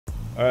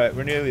Alright,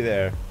 we're nearly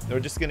there. We're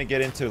just gonna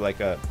get into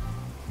like a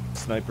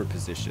sniper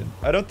position.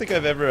 I don't think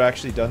I've ever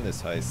actually done this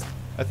heist.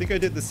 I think I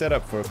did the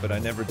setup for it, but I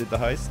never did the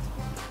heist.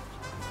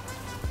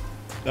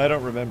 I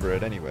don't remember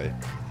it anyway.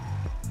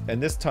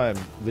 And this time,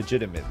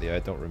 legitimately, I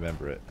don't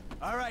remember it.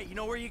 Alright, you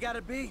know where you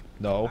gotta be?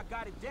 No. I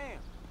got it down.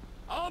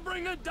 I'll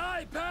bring a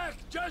die pack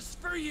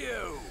just for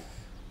you.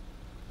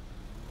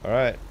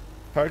 Alright.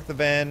 Park the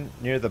van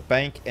near the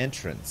bank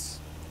entrance.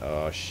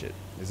 Oh shit.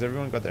 Has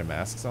everyone got their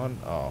masks on?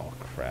 Oh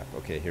crap.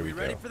 Okay, here we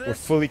go. We're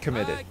fully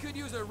committed. I could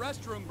use a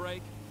restroom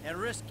break. And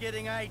risk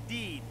getting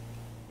ID'd.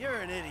 You're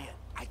an idiot.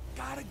 I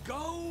gotta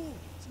go.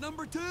 It's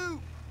number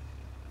 2.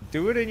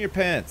 Do it in your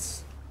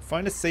pants.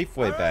 Find a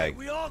Safeway bag.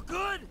 We all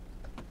good?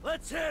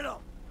 Let's hit them.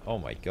 Oh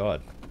my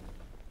god.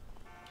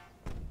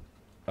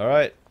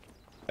 Alright.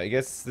 I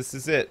guess this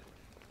is it.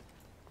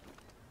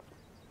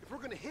 If we're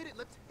gonna hit it,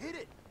 let's hit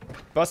it.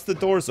 Bust the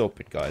doors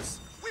open, guys.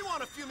 We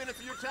want a few minutes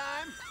of your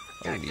time.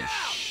 Holy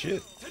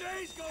shit.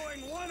 Today's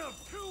going one of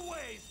 2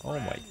 ways. Oh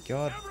my friends.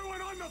 god. Everyone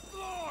on the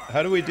floor.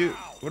 How do we do?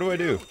 Now. What do I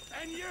do?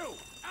 And you,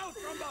 out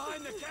from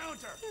behind the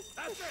counter.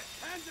 That's it.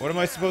 Hands in What am the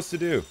I air. supposed to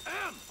do?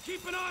 Em,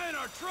 keep an eye on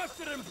our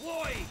trusted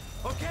employee.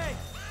 Okay,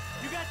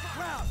 you got the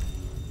crowd.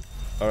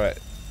 Alright.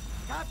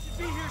 Cops should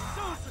be here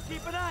soon, so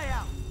keep an eye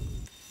out.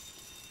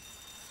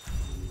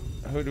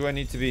 Who do I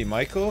need to be?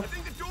 Michael? I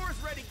think the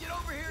door's ready. Get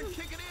over here and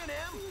kick it in,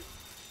 Em.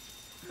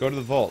 Go to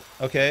the vault.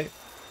 Okay.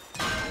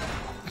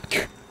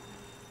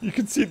 You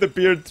can see the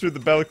beard through the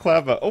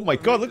balaclava. Oh my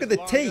god, look at the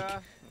take!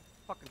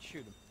 Fucking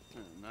shoot him.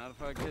 Not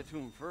if I get to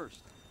him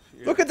first.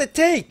 Look at the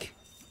take!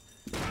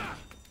 Stay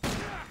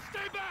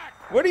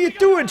back. What are you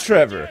doing,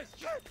 Trevor?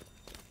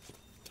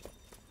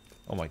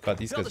 Oh my god,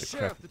 these Tell guys the are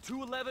sheriff crap. the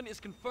 211 is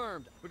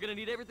confirmed. We're gonna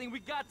need everything we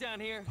got down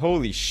here.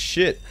 Holy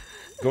shit.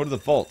 Go to the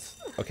vault.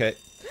 Okay.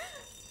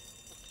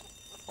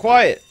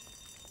 Quiet!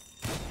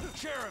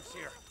 Sheriff's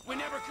here. We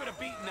never could have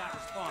beaten that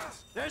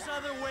response. There's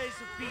other ways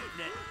of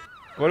beating it.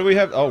 What do we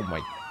have? Oh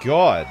my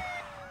god.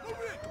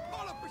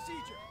 Follow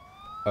procedure.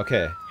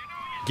 Okay.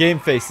 Game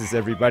faces,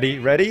 everybody.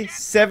 Ready?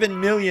 7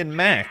 million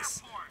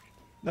max.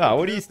 No,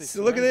 what do you...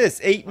 Look at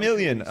this. 8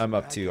 million I'm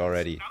up to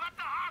already. Now let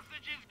the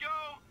hostages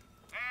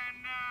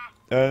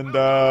go And,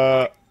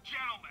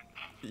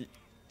 gentlemen.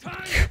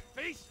 Time to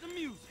face the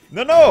music.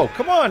 No,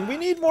 come on. We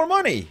need more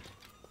money.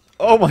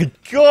 Oh my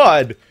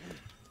god.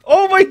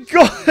 Oh my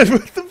god.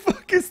 What the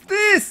fuck is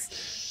this?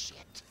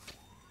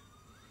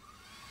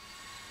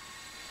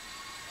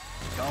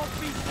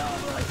 Don't be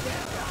dumb like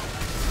that.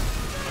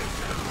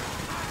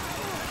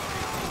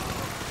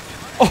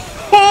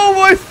 Oh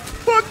my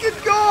fucking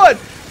god.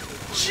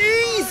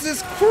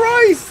 Jesus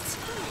Christ.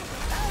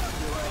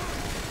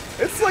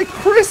 It's like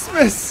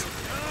Christmas.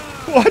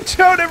 Watch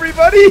out,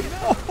 everybody.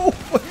 Oh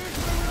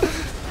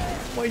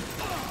my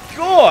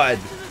god.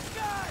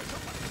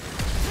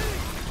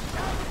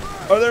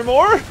 Are there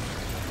more?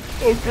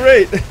 Oh,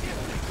 great.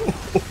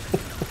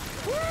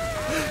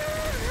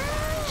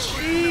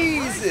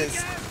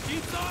 Jesus.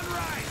 Keeps on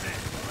rising.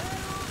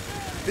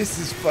 This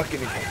is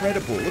fucking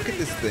incredible. Look at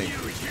this thing. You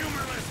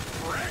humorless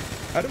prick.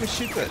 How do we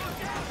shoot that?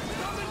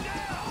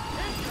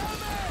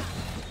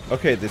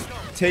 Okay, this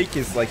take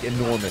is like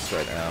enormous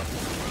right now.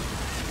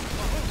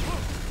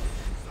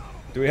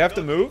 Do we have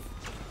to move?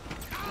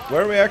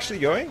 Where are we actually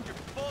going?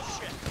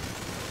 Bullshit.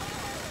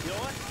 You know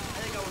what?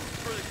 I think I would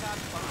prefer the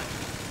cops behind.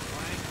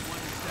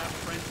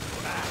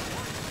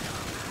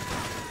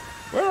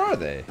 Where are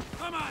they?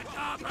 Come on,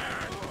 Copper.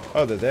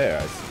 Oh, they're there.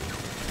 I see.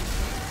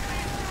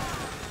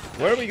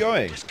 Where are we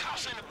going? You hear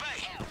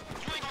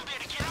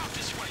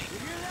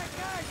that,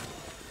 guys?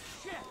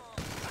 Shit.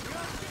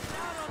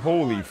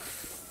 Holy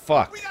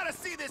fuck. We gotta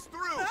see this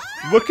through.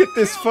 Look at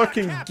this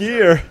fucking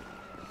gear.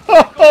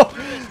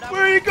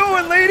 Where are you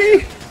going,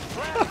 lady?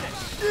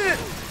 Shit.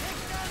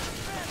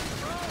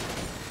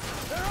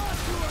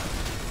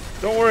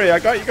 Don't worry, I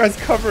got you guys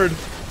covered.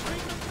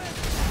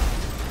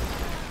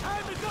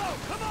 Time to go.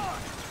 Come on.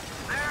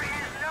 There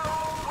is no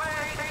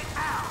way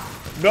out.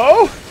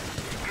 No?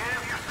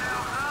 Give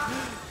yourselves up.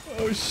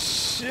 Oh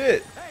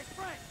shit. Hey,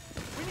 Frank.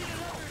 We need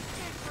another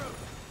escape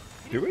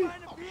route. Do we?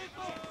 Find a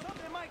vehicle.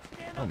 Something might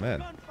stand Oh up to man.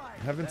 gunfire.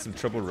 Having some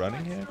trouble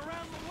running here? Around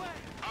the way.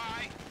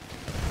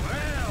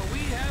 Well, we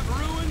have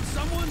ruined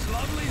someone's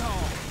lovely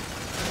home.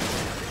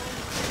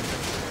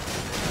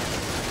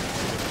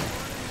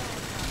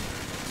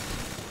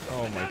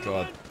 Oh my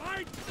god.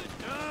 Fight the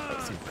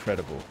That's dog.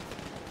 incredible.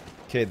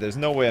 Okay, there's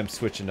no way I'm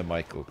switching to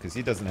Michael, because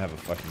he doesn't have a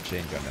fucking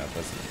chain gun now,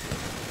 does he?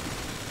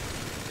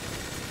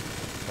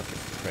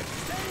 Fucking prick.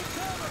 Stay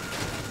covered.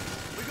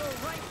 We go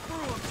right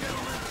through them,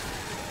 gentlemen.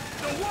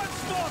 The one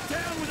small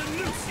town with a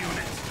noose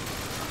unit.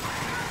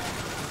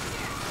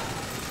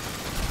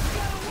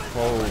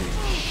 Holy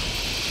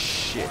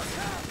shit.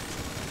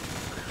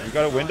 We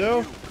got a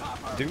window?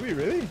 Do we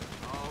really?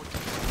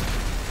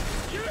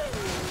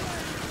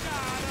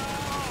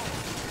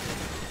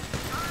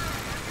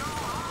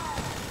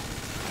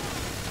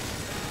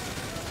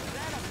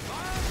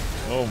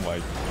 Oh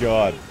my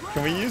god.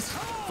 Can we use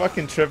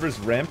fucking Trevor's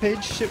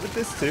rampage shit with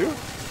this too?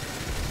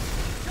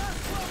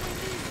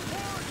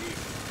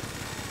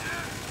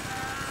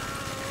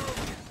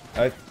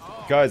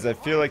 Guys, I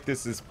feel like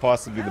this is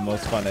possibly the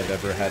most fun I've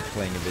ever had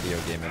playing a video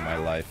game in my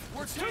life.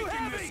 We're too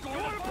heavy. You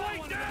wanna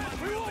play down?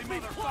 We won't be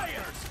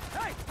players.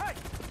 Hey, hey,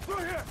 through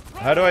here.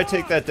 How do I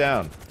take that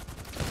down?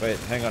 Wait,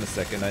 hang on a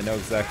second. I know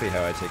exactly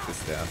how I take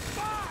this down.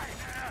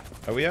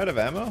 Are we out of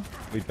ammo?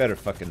 We better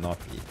fucking not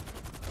be.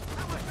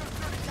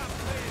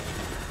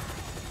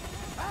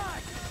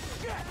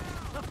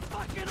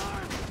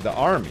 The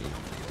army?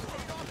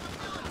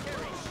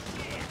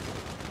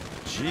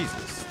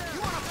 Jesus.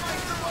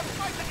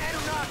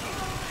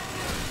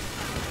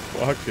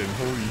 Fucking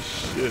holy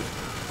shit.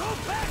 Go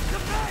back to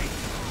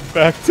base.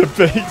 Back to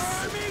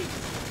base.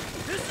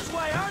 This is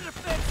why our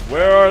defense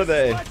Where are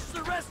they? watches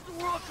the rest of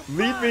the world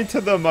Lead combined. me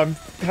to them. I'm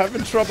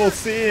having trouble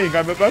seeing.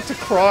 I'm about to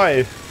cry.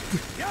 You're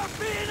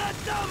being a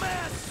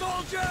dumbass,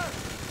 soldier.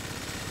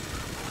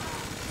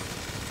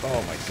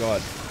 Oh my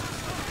god.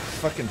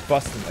 Fucking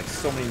busting like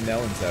so many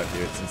melons out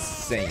here. It's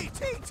insane.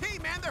 T,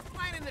 man, they're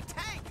flying in the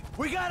tank.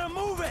 We gotta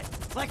move it,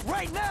 like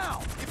right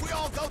now. If we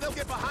all go, they'll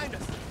get behind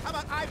us. How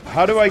about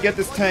How do I get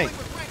this tank?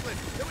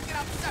 Then we get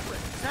out separate.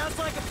 Sounds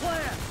like a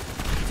plan.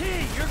 T,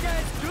 your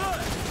guy's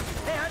good.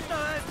 Hey, I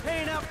thought I was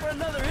paying out for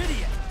another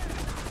idiot.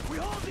 We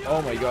hold the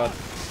Oh my god.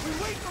 We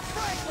wait for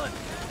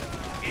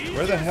Franklin.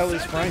 Where the hell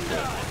is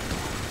Franklin?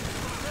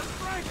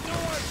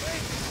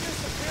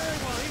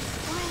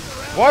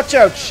 Watch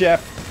out,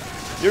 Chef!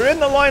 You're in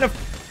the line of...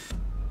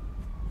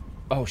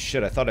 Oh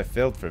shit, I thought I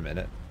failed for a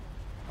minute.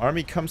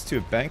 Army comes to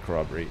a bank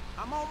robbery.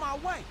 I'm on my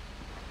way.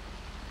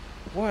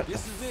 What the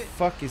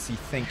fuck is he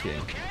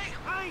thinking?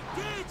 I ain't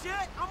dead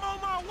yet. I'm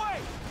on my way.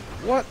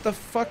 What the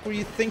fuck were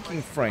you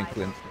thinking,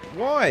 Franklin?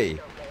 Why?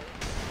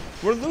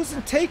 We're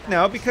losing take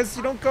now because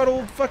you don't got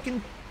old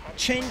fucking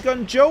Chain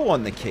Gun Joe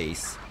on the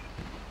case.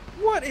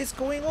 What is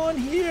going on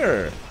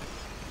here?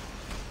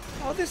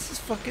 Oh, this is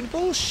fucking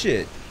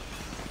bullshit.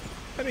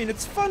 I mean,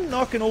 it's fun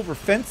knocking over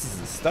fences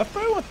and stuff,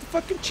 but I want the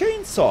fucking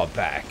chainsaw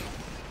back.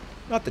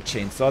 Not the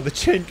chainsaw, the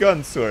chain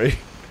gun, sorry.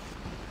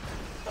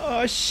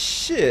 Oh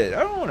shit,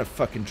 I don't want to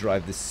fucking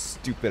drive this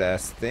stupid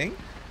ass thing.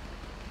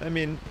 I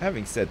mean,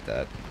 having said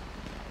that,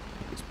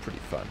 it was pretty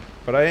fun.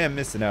 But I am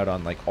missing out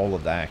on like all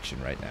of the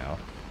action right now.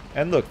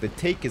 And look, the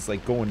take is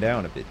like going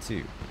down a bit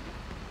too.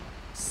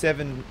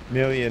 7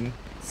 million,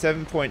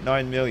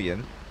 7.9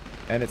 million,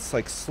 and it's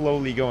like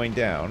slowly going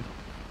down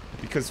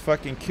because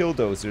fucking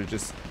Killdozer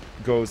just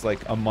goes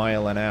like a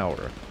mile an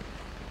hour.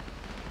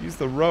 Use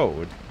the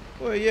road.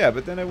 Well, yeah,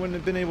 but then I wouldn't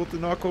have been able to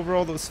knock over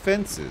all those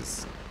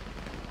fences.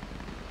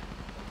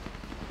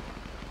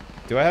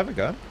 Do I have a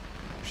gun?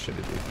 Or should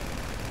I do?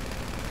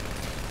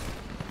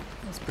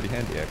 That's pretty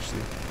handy,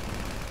 actually.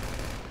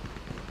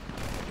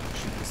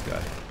 Shoot this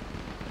guy.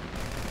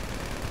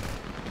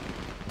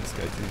 This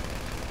guy too.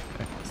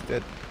 Yeah, he's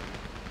dead.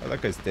 Oh,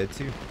 that guy's dead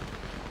too.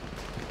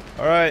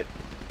 Alright.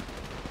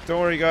 Don't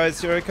worry, guys.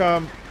 Here I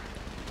come.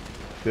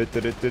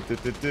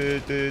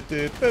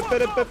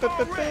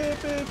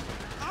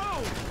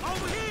 Oh,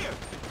 over here.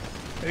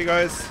 Hey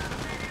guys,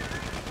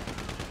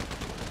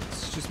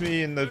 it's just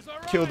me and the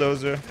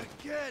Killdozer.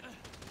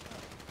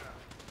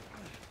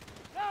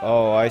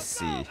 Oh, I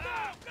see.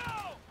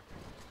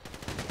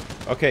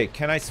 Okay,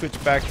 can I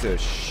switch back to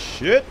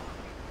shit?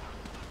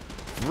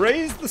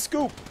 Raise the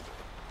scoop.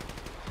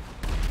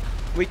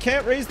 We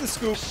can't raise the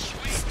scoop.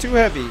 It's too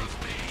heavy.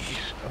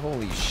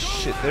 Holy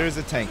shit, there's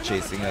a tank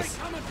chasing us.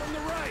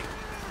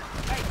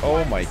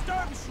 Oh my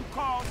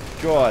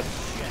god.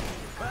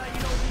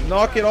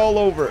 Knock it all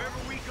over.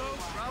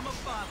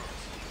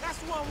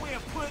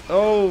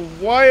 Oh,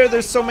 why are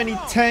there so many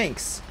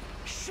tanks?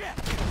 Shit!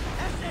 That's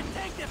that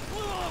tank that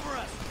flew over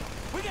us.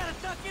 We gotta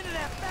duck into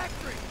that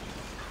factory.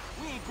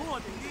 We ain't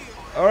going to here.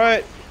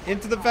 Alright,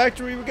 into the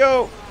factory we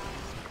go.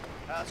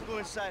 Let's go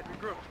inside,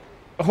 regroup.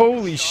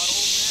 Holy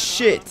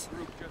shit.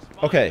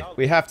 Okay,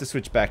 we have to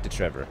switch back to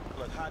Trevor.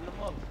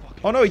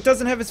 Oh no, he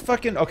doesn't have his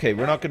fucking... Okay,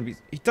 we're not gonna be...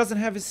 He doesn't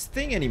have his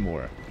thing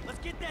anymore. Let's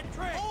get that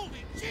tray. Holy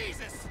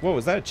Jesus! Whoa,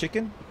 was that a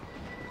chicken?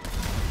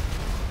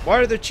 Why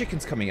are there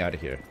chickens coming out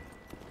of here?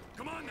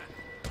 Come on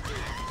then.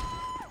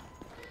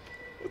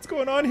 What's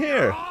going on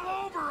here?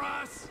 All over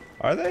us.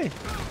 Are they?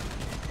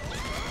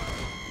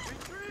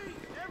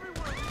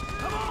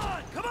 Come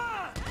on, come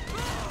on.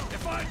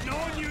 If I'd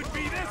known you'd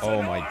be this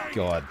Oh my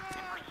god.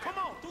 Come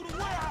on, through the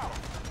warehouse.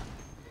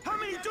 How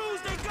many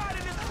dudes they got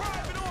in this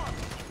private army?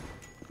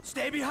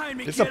 Stay behind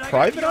me, It's kid. a I got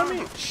private the army?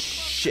 armor.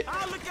 Shit.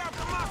 I'll look out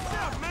for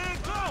myself, man.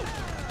 Go.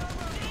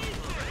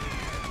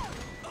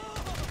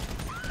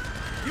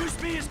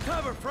 Use me as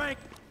cover, Frank.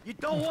 You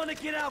don't want to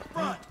get out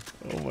front.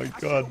 Oh my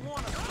god.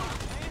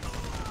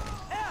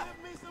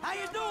 How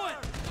you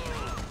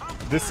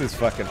doing? This is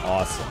fucking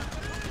awesome.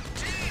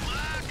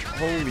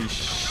 Holy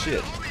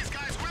shit.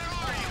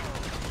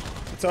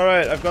 It's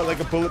alright, I've got like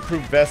a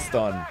bulletproof vest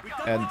on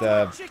and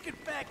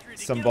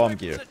some bomb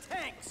gear.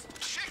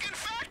 Chicken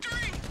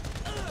factory?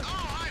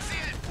 Oh, I see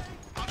it.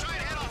 I'll try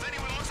and head off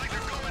anyone looks like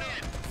they're going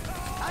in.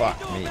 Fuck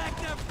me.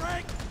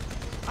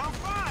 I'm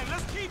fine.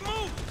 Let's keep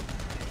moving.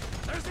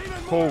 There's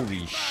even more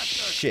Holy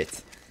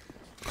shit.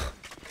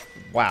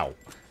 Wow.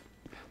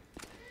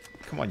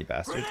 Come on, you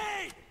bastard.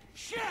 Grenade!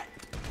 Shit!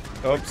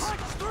 Oops. Punch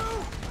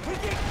through! We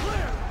get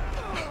clear!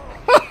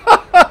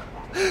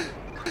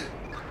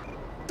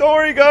 Don't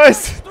worry,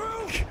 guys.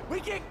 Through! We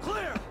get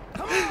clear!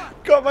 Come on!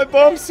 Got my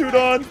bomb suit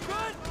on. Good?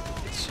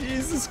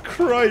 Jesus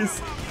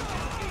Christ.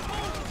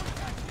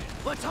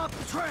 Let's hop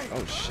the train!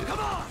 Oh shit. Come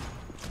on!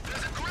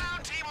 There's a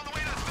ground team on the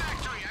way to the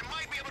factory. I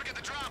might be able to get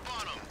the drop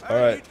on them.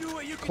 Alright, you do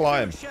what you can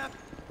climb. do, Chef.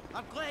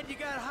 I'm glad you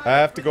got hired I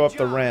have for to go up the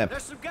job. ramp.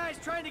 There's some guys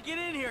trying to get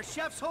in here.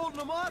 Chef's holding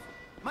them off.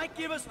 Might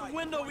give us the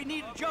window we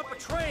need to jump a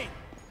train.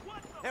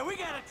 Hey, we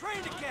got a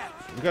train to catch.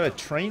 We got a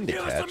train to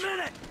Give us catch. a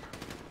minute.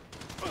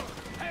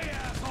 Hey,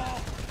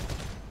 asshole.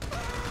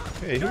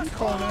 Hey, who are you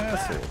calling an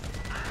asshole?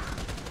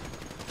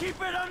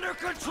 Keep it under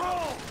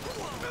control.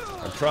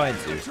 I'm trying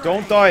to.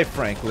 Don't die,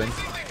 Franklin.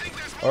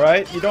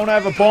 Alright? You don't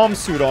have a bomb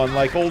suit on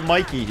like old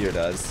Mikey here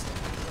does.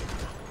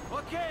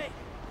 Okay.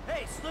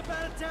 Hey, slip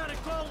out of town and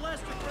call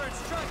Lester for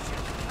instructions.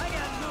 I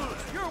got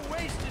news. You're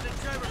wasted at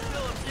Trevor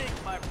Phillips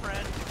Inc., my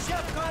friend.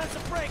 Chef got us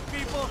a break,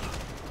 people.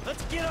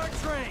 Let's get our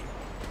train.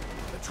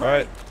 The train.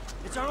 Alright.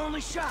 It's our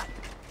only shot.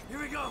 Here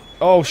we go.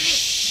 Oh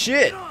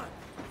shit! Get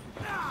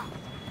on.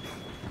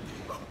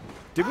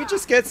 Did we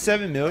just get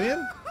 7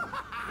 million?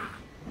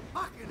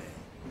 Fucking it.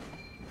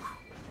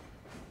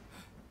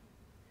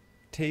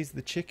 Tase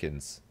the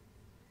chickens.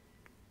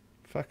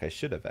 Fuck, I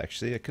should have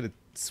actually. I could have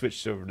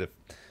switched over to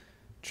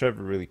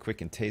Trevor really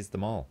quick and tased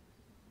them all.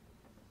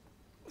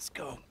 Let's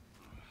go.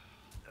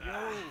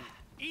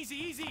 Easy,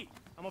 easy.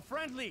 I'm a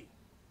friendly.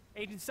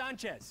 Agent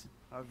Sanchez.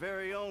 Our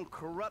very own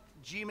corrupt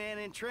G-man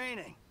in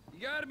training.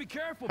 You gotta be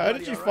careful, How buddy,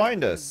 did you all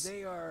find right? us?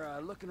 They are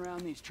looking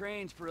around these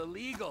trains for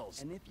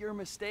illegals. And if you're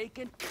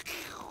mistaken,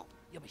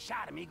 you'll be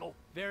shot, amigo.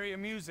 Very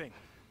amusing.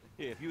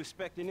 Yeah, if you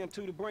expecting them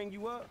two to bring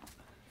you up,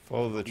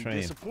 Follow the be train.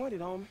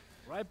 disappointed, homie.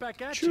 Right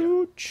back at you.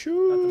 Choo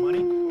choo. Got the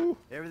money?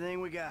 Everything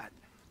we got.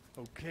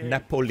 Okay.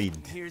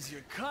 Napolid. Here's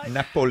your cut.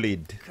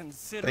 Napolid.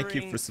 Considering Thank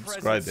you for present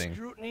subscribing.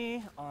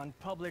 Scrutiny on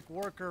public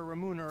worker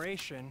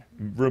remuneration.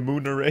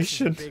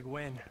 Remuneration. Big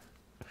win.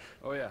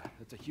 Oh yeah,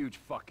 that's a huge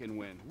fucking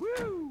win.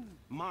 Woo!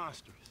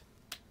 Monsters.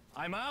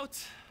 I'm out.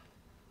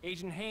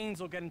 Agent Haynes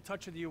will get in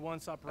touch with you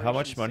once operation. How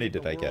much money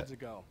did I get?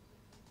 Ago.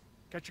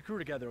 Get your crew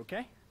together,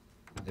 okay?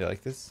 You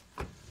like this?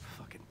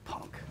 Fucking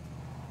punk.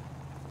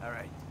 All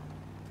right.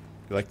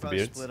 You like the Probably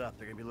beards? split up.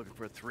 They're gonna be looking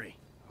for a 3.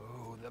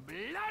 Oh, the blood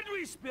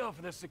we spill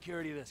for the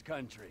security of this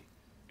country.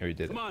 Or you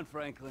did Come it? on,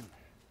 Franklin.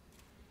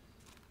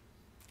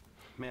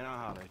 Man, I'll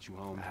holler at you,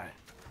 homie. All right.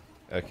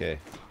 Okay.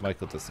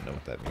 Michael doesn't know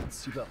what that means.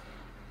 Suit up.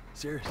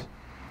 Serious.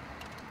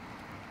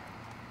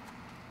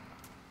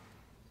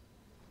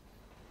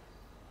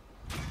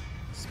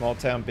 Small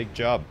town, big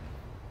job.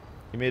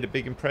 You made a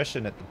big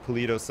impression at the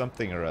Polito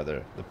something or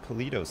other. The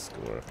Polito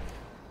score.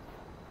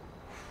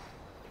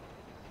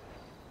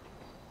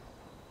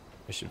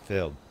 Mission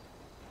failed.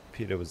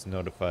 Peter was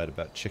notified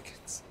about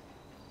chickens.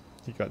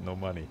 He got no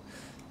money.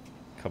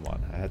 Come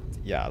on, I had...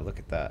 Yeah, look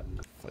at that.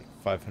 Like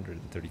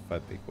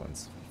 535 big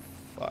ones.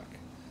 Fuck.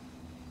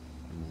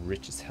 I'm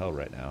rich as hell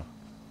right now.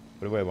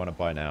 What do I want to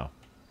buy now?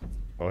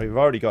 Oh, we've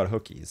already got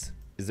hookies.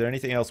 Is there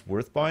anything else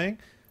worth buying?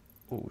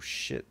 Oh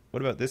shit.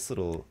 What about this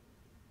little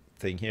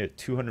thing here?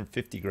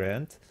 250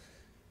 grand.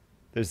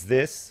 There's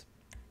this.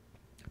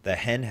 The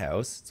hen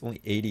house. It's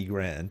only 80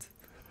 grand.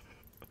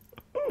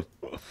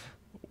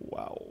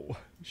 Wow.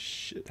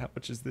 Shit. How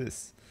much is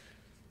this?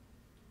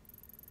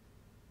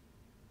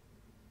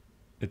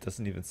 It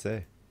doesn't even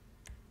say.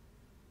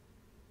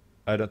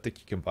 I don't think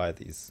you can buy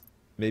these.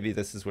 Maybe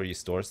this is where you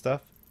store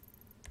stuff?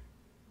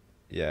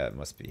 Yeah, it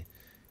must be.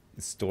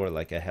 You store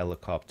like a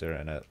helicopter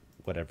and a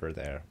whatever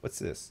there. What's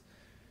this?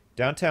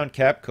 Downtown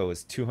Capco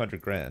is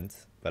 200 grand,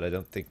 but I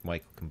don't think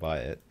Michael can buy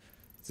it.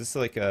 Is this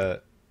like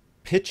a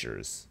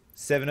pictures?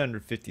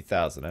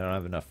 750,000. I don't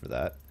have enough for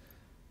that.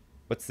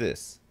 What's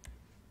this?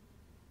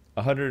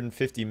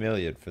 150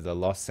 million for the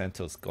Los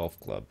Santos Golf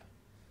Club.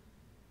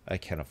 I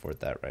can't afford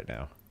that right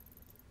now.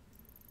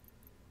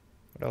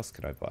 What else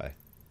can I buy?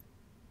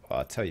 Oh,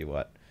 I'll tell you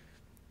what.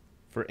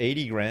 For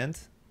 80 grand,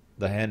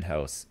 the hen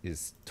house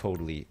is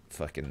totally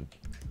fucking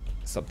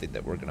something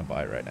that we're gonna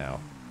buy right now.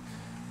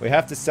 We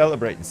have to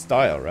celebrate in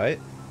style, right?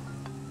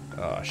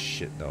 Oh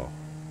shit, no.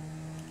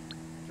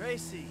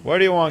 Tracy. What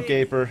do you want,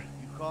 Hey, Gaper?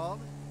 You called?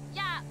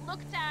 Yeah, look,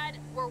 Dad,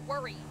 we're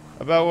worried.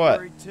 About what?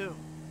 Worried too.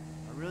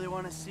 I really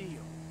want to see you.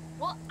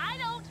 Well, I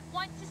don't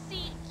want to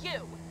see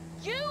you.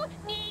 You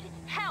need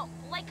help.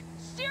 Like,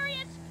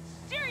 serious,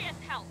 serious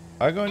help.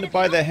 I'm going And to if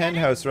buy you the don't hen get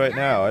it, house right you're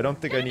now. I don't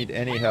think I getting need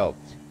any help.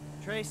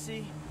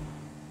 Tracy,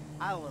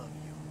 I love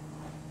you.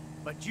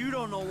 But you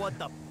don't know what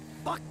the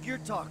fuck you're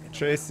talking about.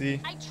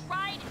 Tracy, I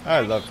tried. I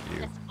Daddy. love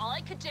you. That's all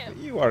I could do.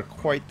 you are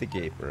quite the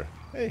Gaper.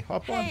 Hey,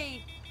 hop on.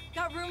 Hey,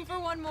 got room for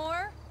one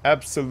more?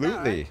 Absolutely.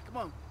 All right, come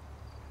on.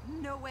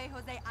 No way,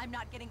 Jose, I'm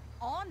not getting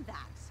on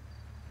that.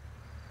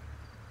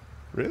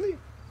 Really?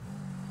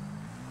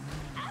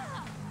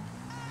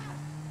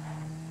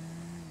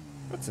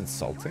 That's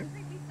insulting.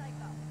 Creepy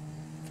psycho.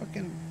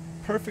 Fucking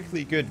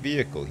perfectly good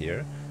vehicle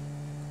here.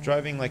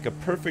 Driving like a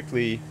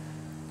perfectly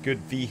good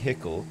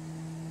vehicle.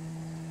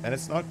 And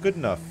it's not good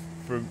enough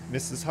for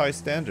Mrs. High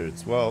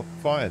Standards. Well,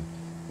 fine.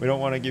 We don't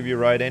want to give you a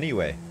ride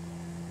anyway.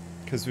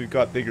 Because we've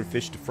got bigger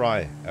fish to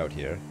fry out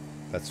here.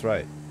 That's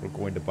right. We're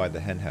going to buy the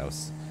hen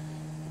house.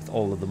 With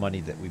all of the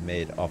money that we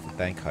made off a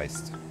bank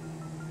heist.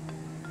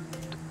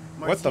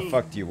 What the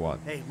fuck do you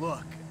want? Hey,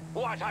 look.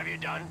 What have you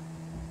done?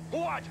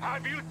 What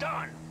have you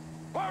done?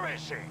 Where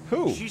is she?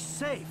 Who? She's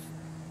safe.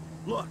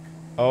 Look.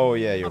 Oh,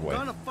 yeah, your I'm wife.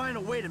 gonna find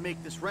a way to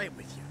make this right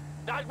with you.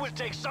 That will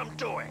take some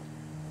doing.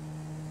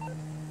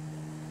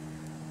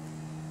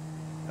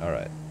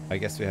 Alright. I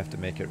guess we have to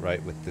make it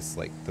right with this,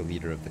 like, the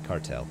leader of the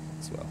cartel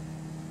as well.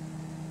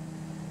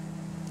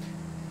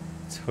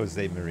 It's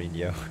Jose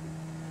Mourinho.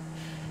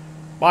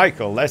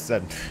 Michael,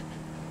 listen.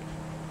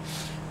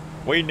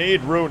 We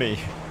need Rooney.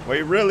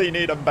 We really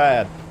need him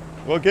bad.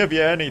 We'll give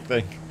you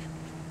anything.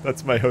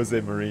 That's my Jose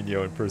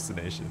Mourinho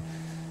impersonation.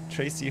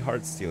 Tracy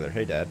Heartstealer.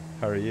 Hey, Dad.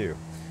 How are you?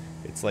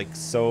 It's like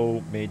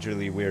so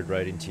majorly weird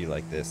writing to you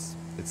like this.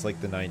 It's like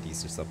the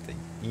 90s or something.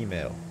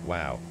 Email.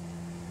 Wow.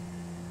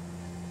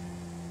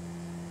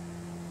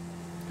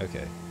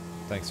 Okay.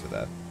 Thanks for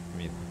that. I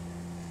mean,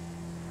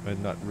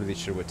 I'm not really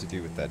sure what to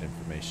do with that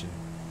information.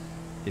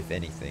 If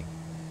anything.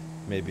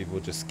 Maybe we'll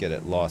just get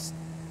it lost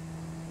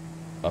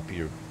up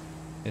your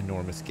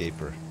enormous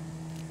gaper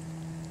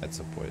at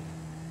some point.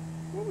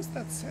 What was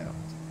that sound?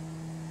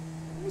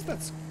 What was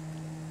that?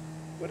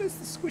 What is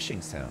the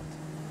squishing sound?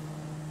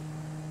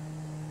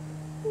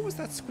 What was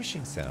that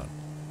squishing sound?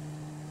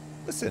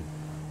 Listen.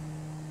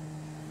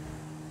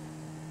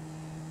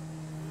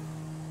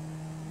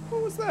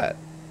 What was that?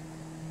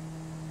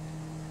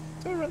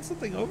 Did I run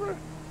something over?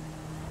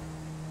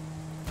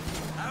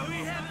 Are we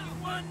having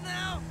fun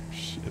now?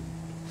 Shit.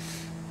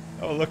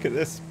 Oh, look at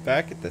this.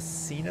 Back at the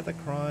scene of the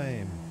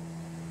crime.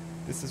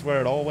 This is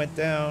where it all went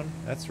down.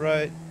 That's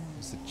right.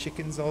 There's the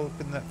chickens all up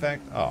in that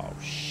fact. Oh,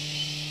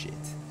 shit.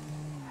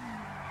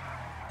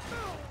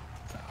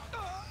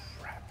 Oh,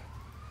 crap.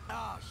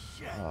 Oh,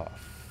 shit. Oh,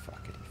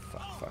 fuckity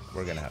fuck.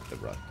 We're gonna have to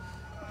run.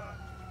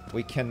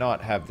 We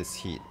cannot have this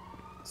heat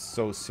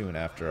so soon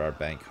after our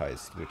bank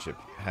heist, which it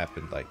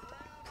happened, like,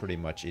 pretty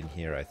much in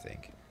here, I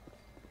think.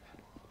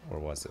 Or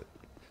was it?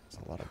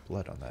 There's a lot of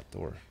blood on that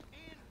door.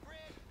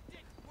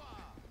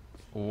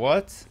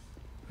 What?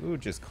 Who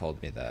just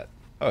called me that?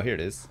 Oh, here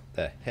it is.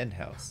 The hen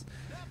house.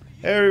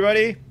 Hey,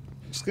 everybody.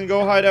 Just gonna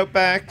go hide out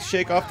back,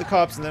 shake off the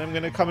cops, and then I'm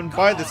gonna come and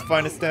buy this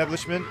fine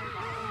establishment.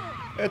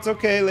 It's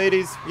okay,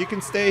 ladies. You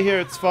can stay here.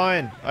 It's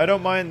fine. I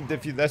don't mind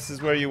if this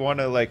is where you want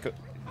to, like,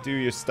 do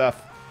your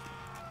stuff.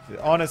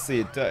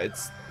 Honestly,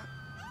 it's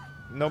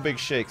no big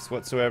shakes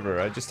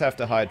whatsoever. I just have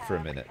to hide for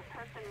a minute.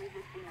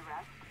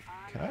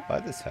 Can I buy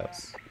this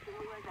house?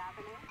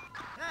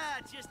 Ah,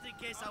 just in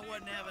case I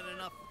wasn't having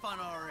enough fun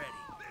already.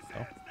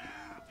 Oh.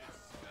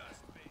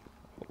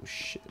 Oh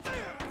shit.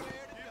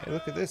 Hey,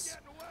 look at this.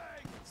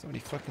 Somebody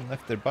fucking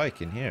left their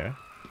bike in here.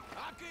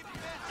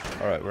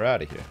 Alright, we're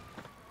out of here.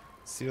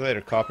 See you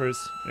later, coppers.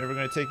 You're never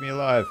gonna take me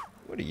alive.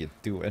 What are you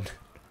doing?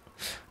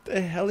 What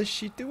the hell is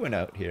she doing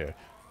out here?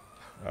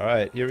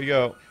 Alright, here we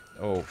go.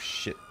 Oh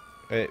shit.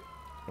 Wait,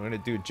 we're gonna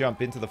do a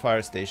jump into the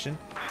fire station.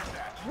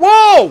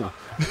 Whoa!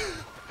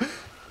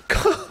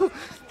 Give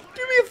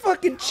me a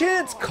fucking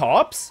chance,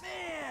 cops!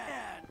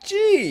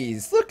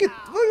 Jeez, look at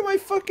my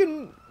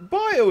fucking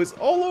bios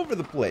all over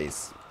the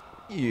place.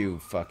 You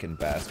fucking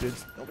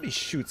bastards. Nobody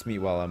shoots me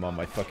while I'm on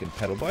my fucking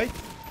pedal bike.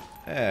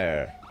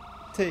 There.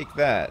 Take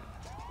that,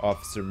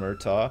 Officer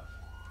Murtaugh.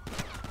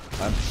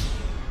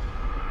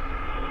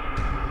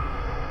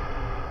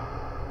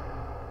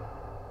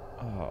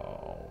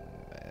 Oh,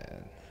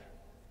 man.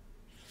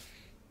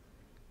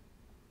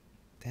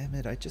 Damn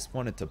it, I just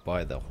wanted to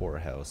buy the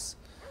whorehouse.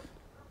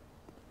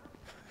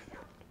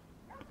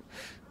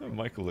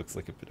 Michael looks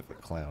like a bit of a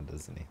clown,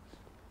 doesn't he?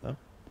 No?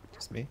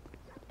 Just me?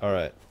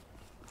 Alright.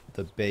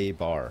 The Bay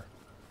Bar.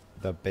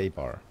 The Bay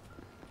Bar.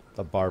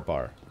 The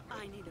Bar.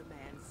 I need a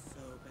man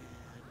so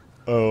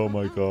bad. Oh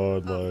my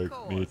god,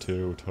 like, me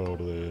too,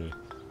 totally.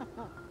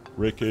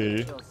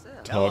 Ricky,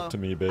 talk to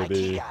me,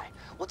 baby. IT guy.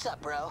 What's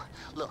up, bro?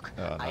 Look,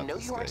 I know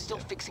you aren't still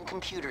fixing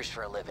computers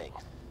for a living.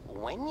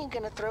 When you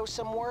gonna throw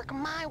some work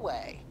my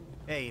way?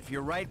 Hey, if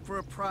you're right for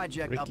a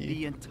project, I'll Ricky.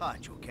 be in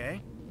touch,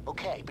 okay?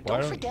 Okay, but Why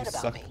don't don't forget you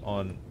about suck me.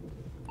 on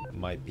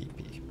my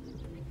pee-pee?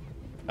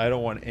 I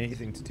don't want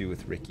anything to do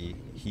with Ricky.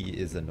 He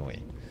is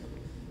annoying.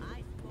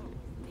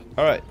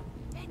 Alright.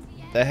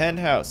 The hen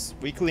house.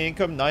 Weekly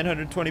income,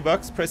 920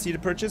 bucks. Press E to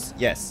purchase?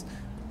 Yes.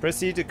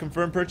 Press E to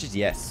confirm purchase?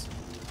 Yes.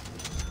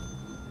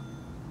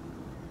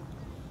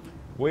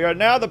 We are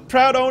now the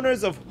proud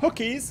owners of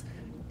Hookies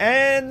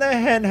and the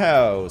hen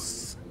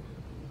house.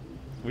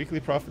 Weekly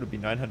profit would be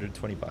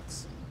 920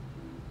 bucks.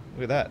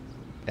 Look at that.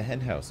 A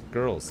hen house.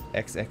 Girls.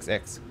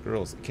 XXX.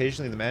 Girls.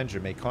 Occasionally the manager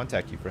may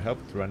contact you for help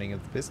with the running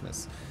of the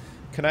business.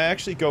 Can I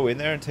actually go in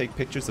there and take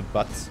pictures of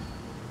butts?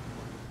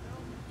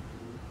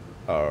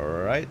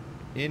 Alright.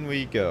 In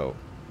we go.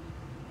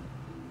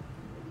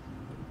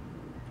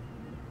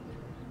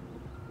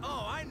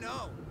 Oh, I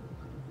know.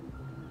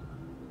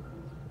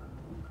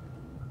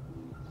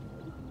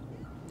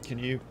 Can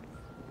you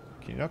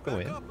not go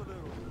in?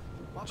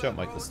 Watch out,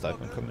 Michael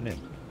Stipe, I'm coming in.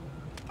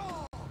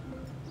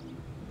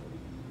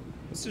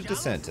 Mr.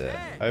 DeSanta,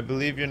 I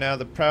believe you're now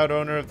the proud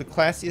owner of the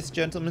classiest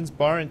gentleman's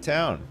bar in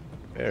town.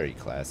 Very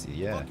classy,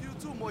 yeah.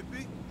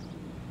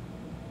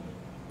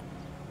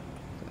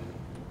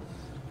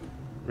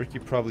 Ricky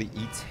probably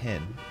eats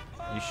hen.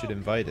 You should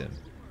invite him.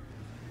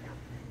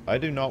 I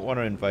do not want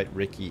to invite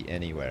Ricky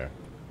anywhere,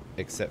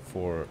 except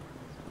for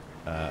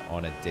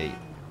on a date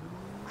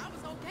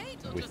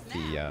with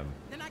the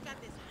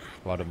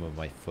bottom of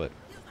my foot.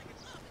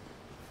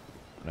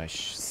 And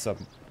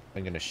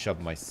I'm gonna shove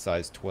my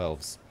size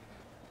 12s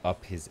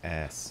up his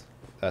ass.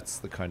 That's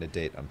the kind of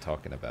date I'm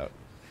talking about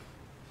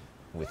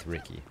with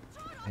Ricky.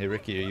 Hey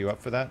Ricky, are you up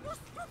for that?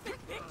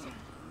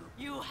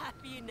 You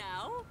happy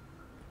now?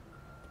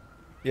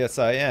 Yes,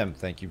 I am.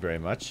 Thank you very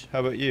much.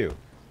 How about you?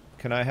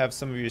 Can I have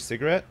some of your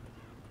cigarette?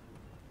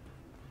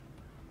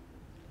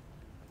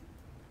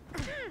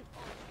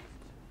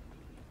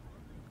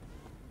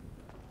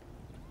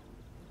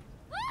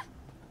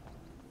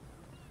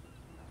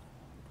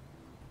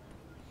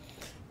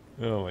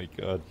 Oh my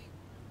god.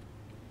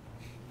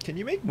 Can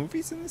you make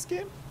movies in this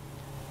game?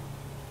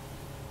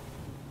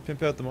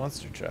 Pimp out the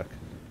monster truck.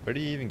 Where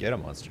do you even get a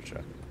monster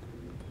truck?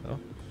 Oh.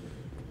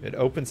 It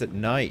opens at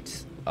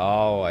night.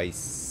 Oh, I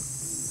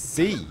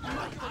see.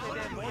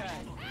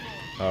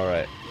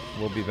 Alright.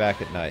 We'll be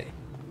back at night.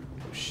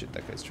 Oh shit,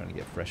 that guy's trying to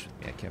get fresh with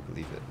me. I can't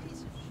believe it.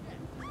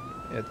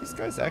 Yeah, these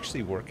guys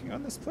actually working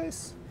on this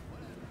place?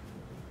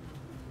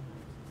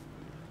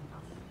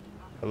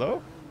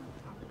 Hello?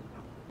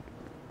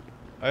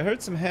 I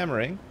heard some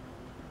hammering.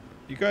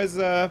 You guys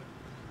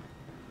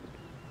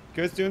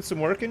doing some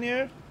work in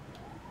here?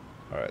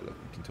 Alright, look,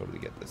 we can totally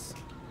get this.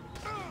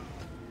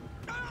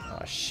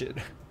 Ah, shit.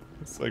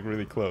 It's like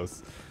really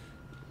close.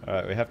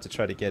 Alright, we have to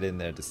try to get in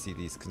there to see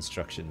these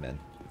construction men,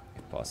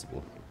 if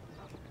possible.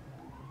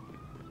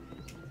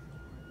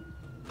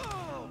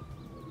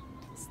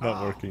 It's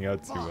not working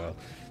out too well.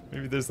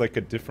 Maybe there's like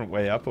a different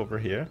way up over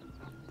here.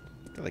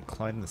 Gotta like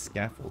climb the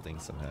scaffolding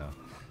somehow.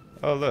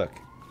 Oh, look.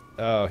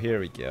 Oh, here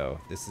we go.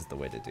 This is the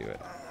way to do it.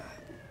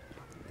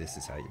 This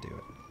is how you do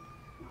it.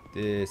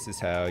 This is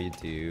how you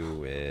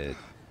do it.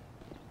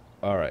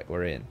 Alright,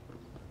 we're in.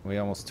 We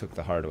almost took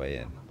the hard way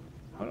in.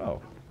 Oh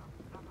no.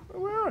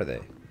 Where are they?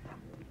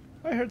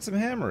 I heard some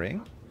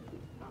hammering.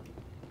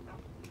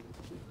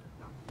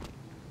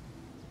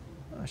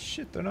 Oh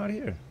shit, they're not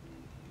here.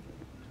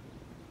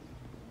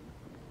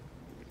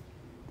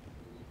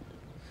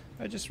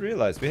 I just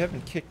realized we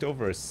haven't kicked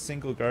over a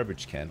single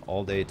garbage can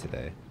all day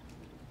today.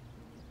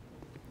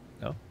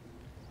 No?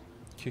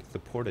 Kick the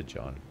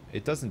porta-john.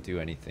 It doesn't do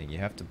anything. You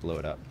have to blow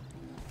it up.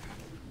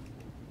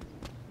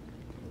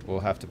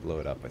 We'll have to blow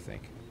it up, I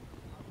think.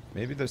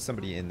 Maybe there's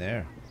somebody in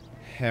there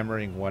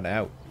hammering one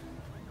out.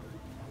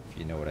 If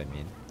you know what I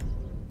mean.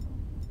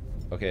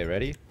 Okay,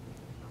 ready?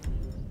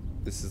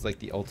 This is like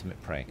the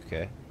ultimate prank,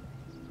 okay?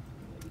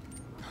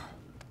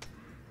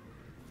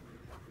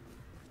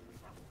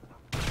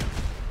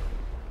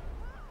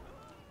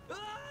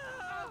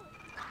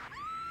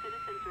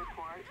 Citizens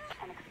report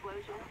an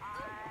explosion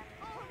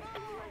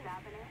on Lewis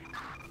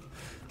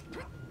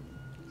Avenue.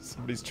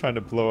 Somebody's trying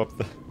to blow up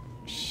the...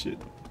 Shit.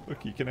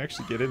 Look, you can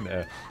actually get in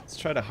there. Let's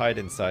try to hide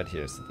inside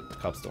here so that the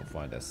cops don't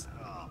find us.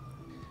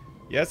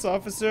 Yes,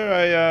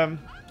 officer,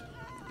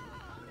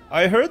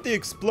 I heard the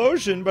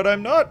explosion, but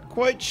I'm not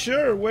quite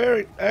sure where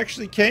it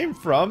actually came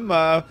from.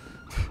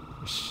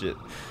 Shit.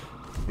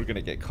 We're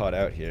gonna get caught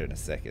out here in a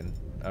second.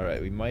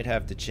 Alright, we might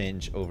have to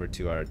change over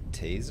to our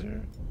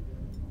taser.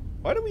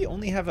 Why do we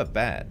only have a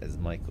bat as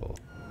Michael?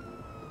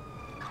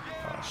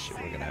 Oh shit,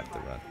 we're gonna have to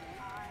run.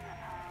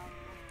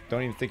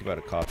 Don't even think about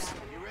it, cops.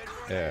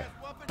 There.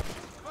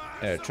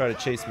 There, try to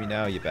chase me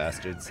now, you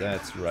bastards.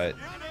 That's right.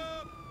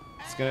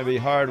 It's gonna be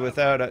hard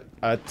without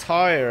a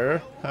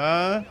tire,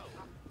 huh?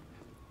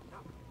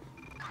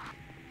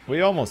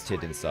 We almost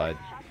hid inside.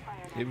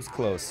 It was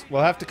close.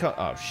 We'll have to come.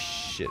 Oh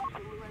shit!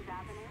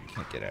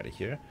 Can't get out of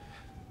here.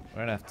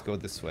 We're gonna have to go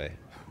this way.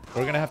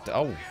 We're gonna have to.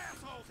 Oh,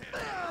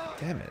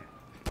 damn it!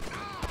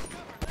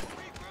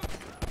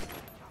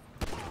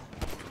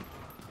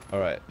 All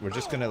right, we're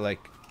just gonna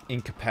like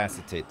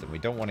incapacitate them. We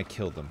don't want to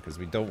kill them because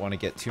we don't want to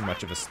get too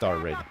much of a star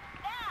rating.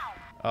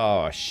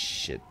 Oh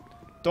shit!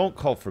 Don't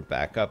call for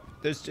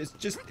backup. There's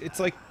it's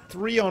like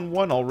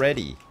 3-on-1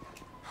 already.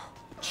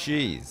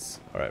 Jeez.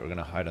 Alright, we're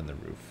gonna hide on the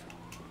roof.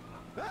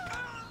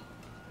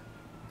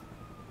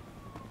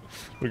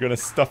 We're gonna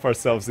stuff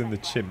ourselves in the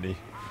chimney.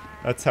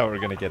 That's how we're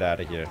gonna get out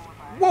of here.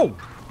 Whoa!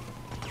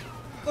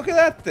 Look at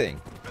that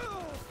thing!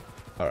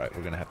 Alright,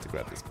 we're gonna have to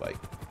grab this bike.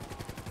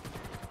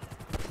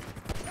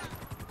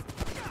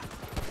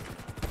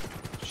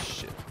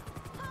 Shit.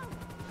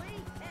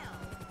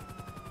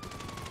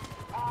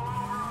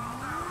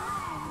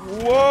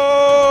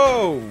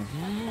 Whoa!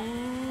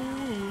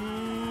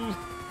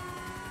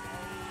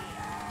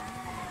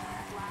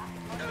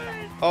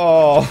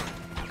 Oh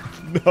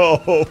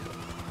no!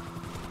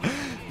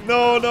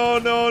 No! No!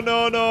 No!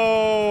 No!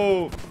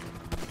 No!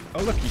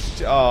 Oh look, he's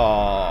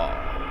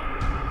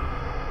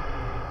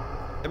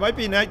it might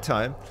be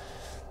nighttime.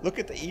 Look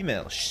at the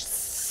email.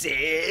 Sips.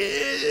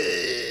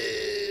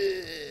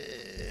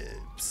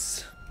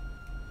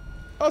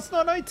 Oh, it's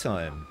not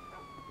nighttime.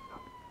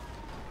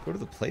 Go to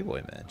the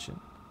Playboy Mansion.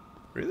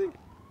 Really?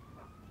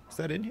 Is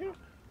that in here?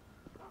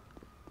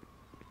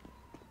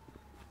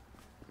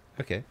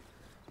 Okay.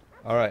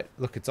 Alright,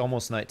 look, it's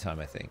almost nighttime,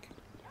 I think.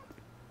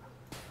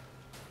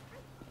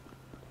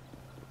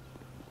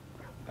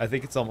 I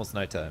think it's almost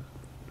nighttime.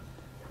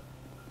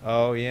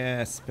 Oh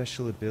yeah,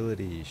 special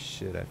ability.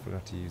 Shit, I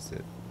forgot to use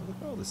it. Look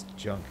at all this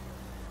junk.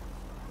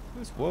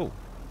 Whoa. Look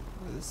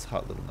at this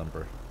hot little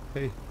number.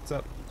 Hey, what's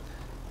up?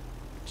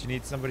 Do you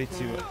need somebody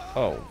to...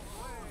 Oh,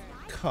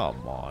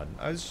 come on.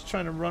 I was just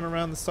trying to run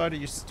around the side of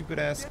your stupid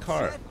ass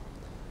car.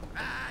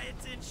 Ah,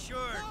 it's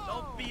insured.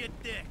 Don't be a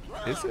dick.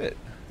 Is it?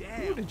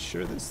 Who would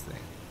insure this thing?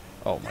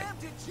 Oh my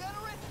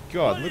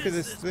god, look at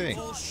this thing.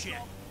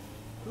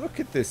 Look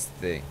at this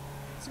thing.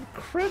 It's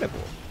incredible.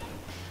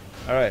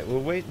 Alright,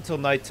 we'll wait until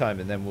nighttime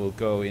and then we'll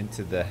go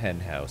into the hen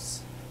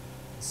house.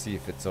 See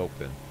if it's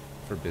open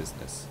for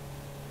business.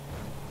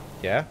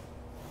 Yeah?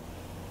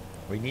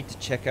 We need to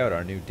check out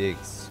our new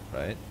digs,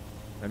 right?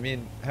 I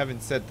mean, having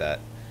said that,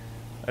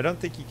 I don't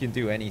think you can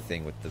do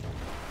anything with the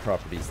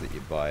properties that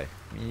you buy.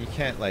 I mean, you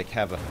can't like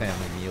have a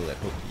family meal at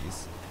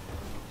Hookie's.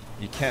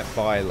 You can't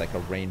buy like a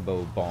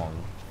rainbow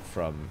bong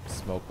from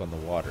Smoke on the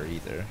Water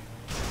either.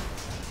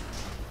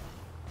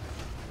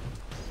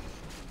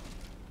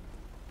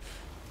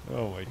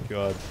 Oh my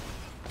god.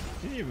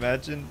 Can you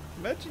imagine?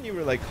 Imagine you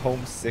were like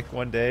homesick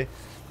one day,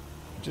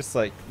 just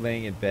like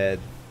laying in bed,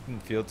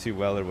 didn't feel too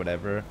well or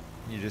whatever.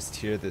 You just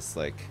hear this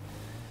like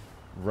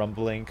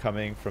rumbling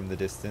coming from the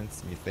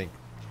distance and you think,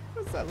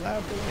 what's that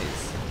loud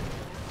noise?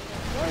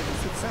 Why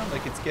does it sound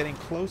like it's getting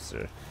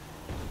closer?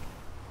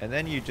 And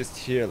then you just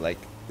hear like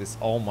this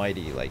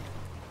almighty like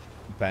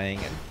bang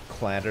and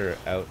clatter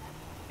out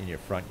in your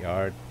front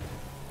yard.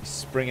 You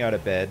spring out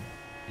of bed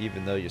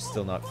even though you're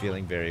still not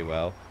feeling very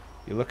well.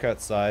 You look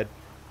outside,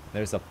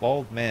 there's a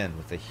bald man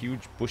with a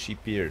huge bushy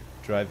beard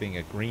driving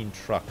a green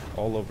truck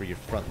all over your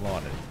front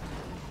lawn and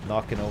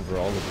knocking over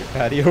all of your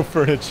patio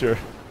furniture,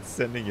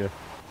 sending your...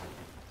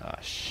 Ah,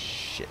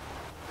 shit.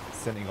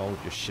 Sending all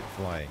of your shit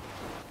flying.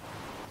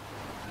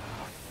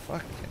 Oh,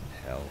 fucking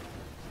hell.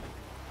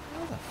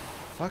 How the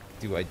fuck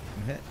do I...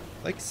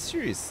 Like,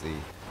 seriously.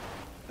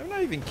 I'm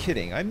not even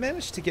kidding. I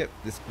managed to get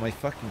my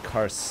fucking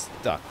car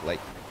stuck, like,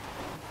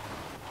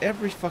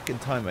 every fucking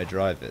time I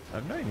drive it.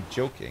 I'm not even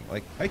joking.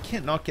 Like, I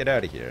can't not get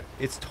out of here.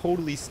 It's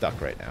totally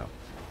stuck right now.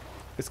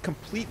 It's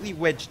completely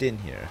wedged in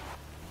here.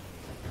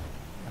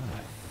 Oh,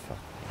 fuck.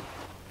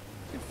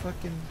 You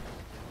fucking...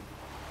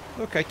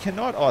 Look, I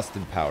cannot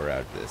Austin power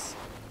out of this.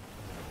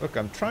 Look,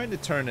 I'm trying to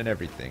turn and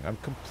everything. I'm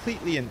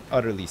completely and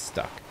utterly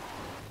stuck.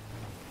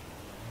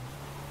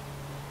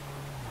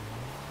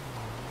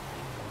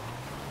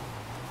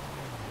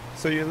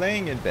 So you're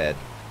laying in bed.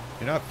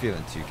 You're not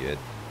feeling too good.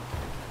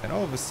 And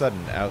all of a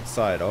sudden,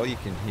 outside, all you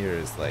can hear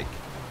is like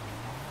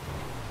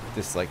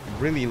this like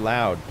really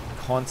loud,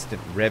 constant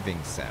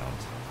revving sound.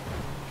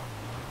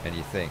 And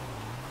you think,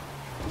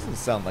 it doesn't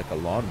sound like a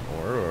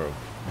lawnmower or a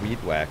weed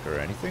whacker or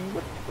anything.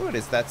 What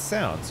is that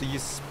sound? So you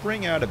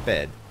spring out of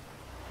bed.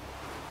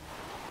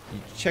 You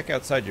check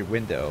outside your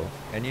window,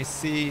 and you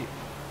see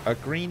a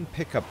green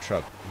pickup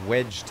truck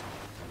wedged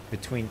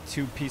between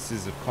two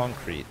pieces of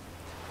concrete.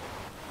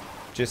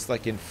 Just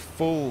like in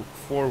full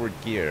forward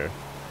gear.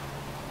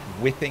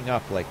 Whipping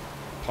up like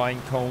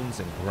pine cones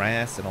and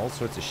grass and all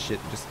sorts of shit,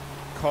 just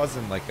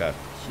causing like a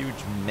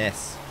huge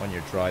mess on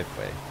your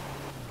driveway.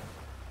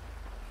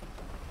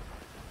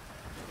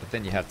 But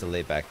then you have to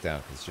lay back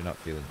down because you're not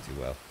feeling too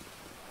well.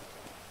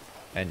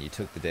 And you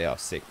took the day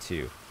off sick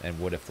too. And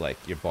what if like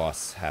your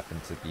boss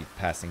happened to be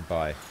passing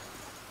by,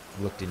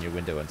 looked in your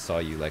window and saw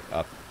you like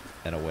up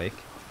and awake?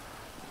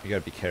 You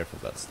gotta be careful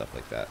about stuff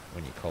like that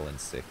when you call in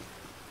sick.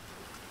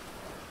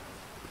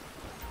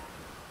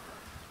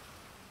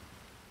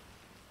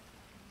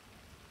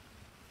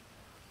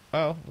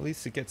 Oh, at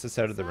least it gets us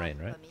out of the rain,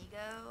 right?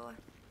 Amigo?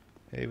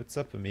 Hey, what's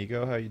up,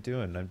 amigo? How you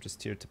doing? I'm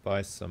just here to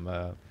buy some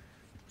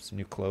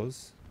new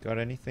clothes. Got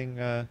anything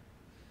in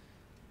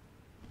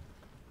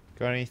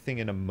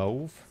a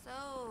mauve?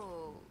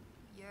 So,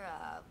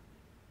 you're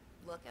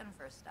looking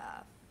for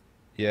stuff.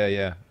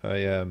 Yeah.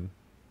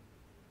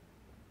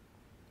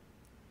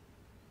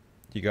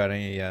 You got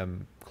any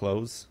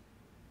clothes?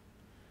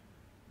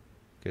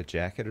 Got a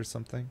jacket or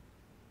something?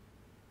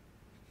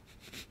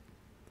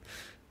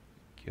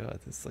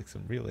 God, there's like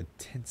some real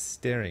intense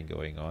staring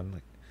going on.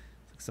 Like,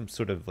 it's like some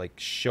sort of like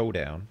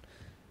showdown.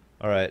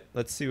 Alright,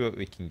 let's see what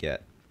we can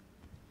get.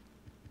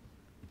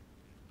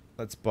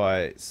 Let's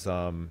buy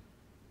some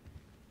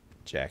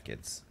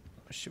jackets.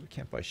 Oh shit, we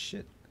can't buy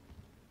shit.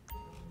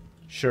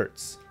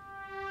 Shirts.